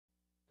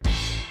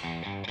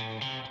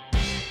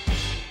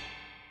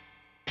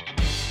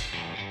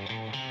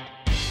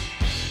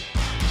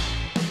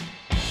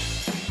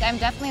I'm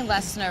definitely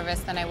less nervous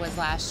than I was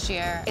last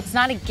year. It's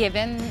not a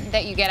given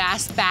that you get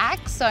asked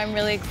back, so I'm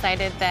really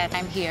excited that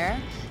I'm here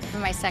for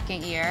my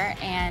second year,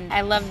 and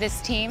I love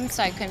this team,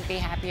 so I couldn't be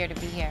happier to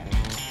be here.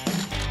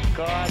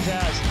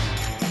 Gorgeous.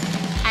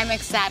 I'm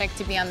ecstatic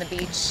to be on the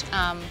beach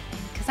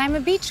because I'm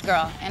a beach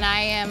girl, and I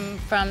am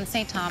from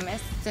St.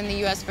 Thomas. It's in the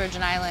U.S.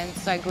 Virgin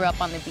Islands, so I grew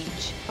up on the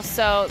beach.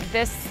 So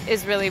this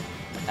is really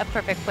a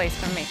perfect place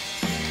for me.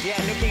 Yeah,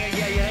 looking at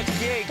you, that's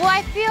cute. Well,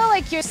 I feel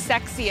like you're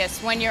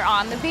sexiest when you're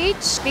on the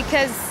beach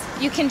because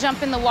you can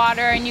jump in the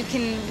water and you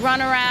can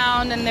run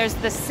around and there's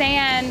the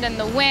sand and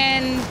the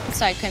wind.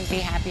 So I couldn't be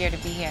happier to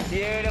be here.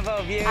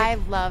 Beautiful, beautiful. I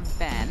love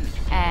Ben,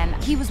 and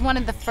he was one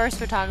of the first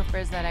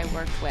photographers that I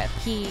worked with.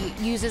 He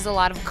uses a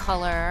lot of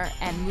color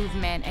and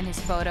movement in his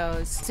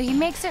photos, so he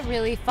makes it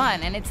really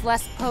fun, and it's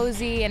less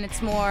posy and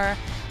it's more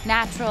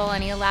natural,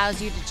 and he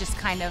allows you to just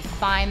kind of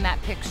find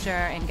that picture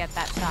and get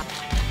that shot.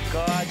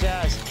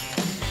 Gorgeous.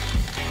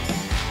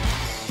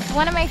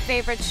 One of my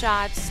favorite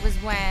shots was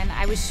when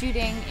I was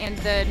shooting in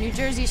the New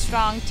Jersey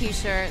Strong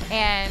t-shirt,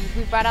 and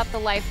we brought out the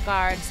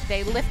lifeguards.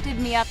 They lifted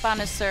me up on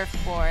a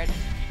surfboard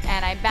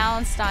and I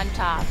balanced on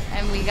top,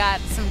 and we got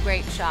some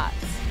great shots.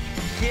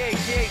 Cute,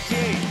 cute,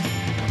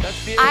 cute.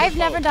 That's beautiful. I've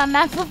never done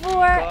that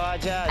before.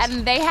 Gorgeous.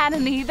 And they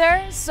hadn't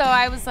either, so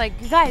I was like,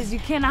 you guys, you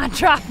cannot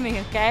drop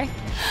me, okay?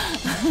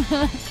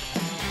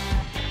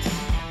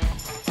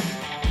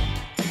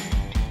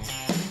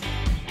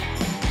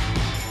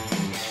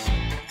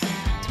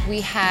 We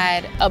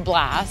had a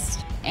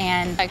blast,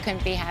 and I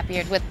couldn't be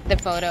happier with the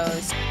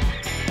photos.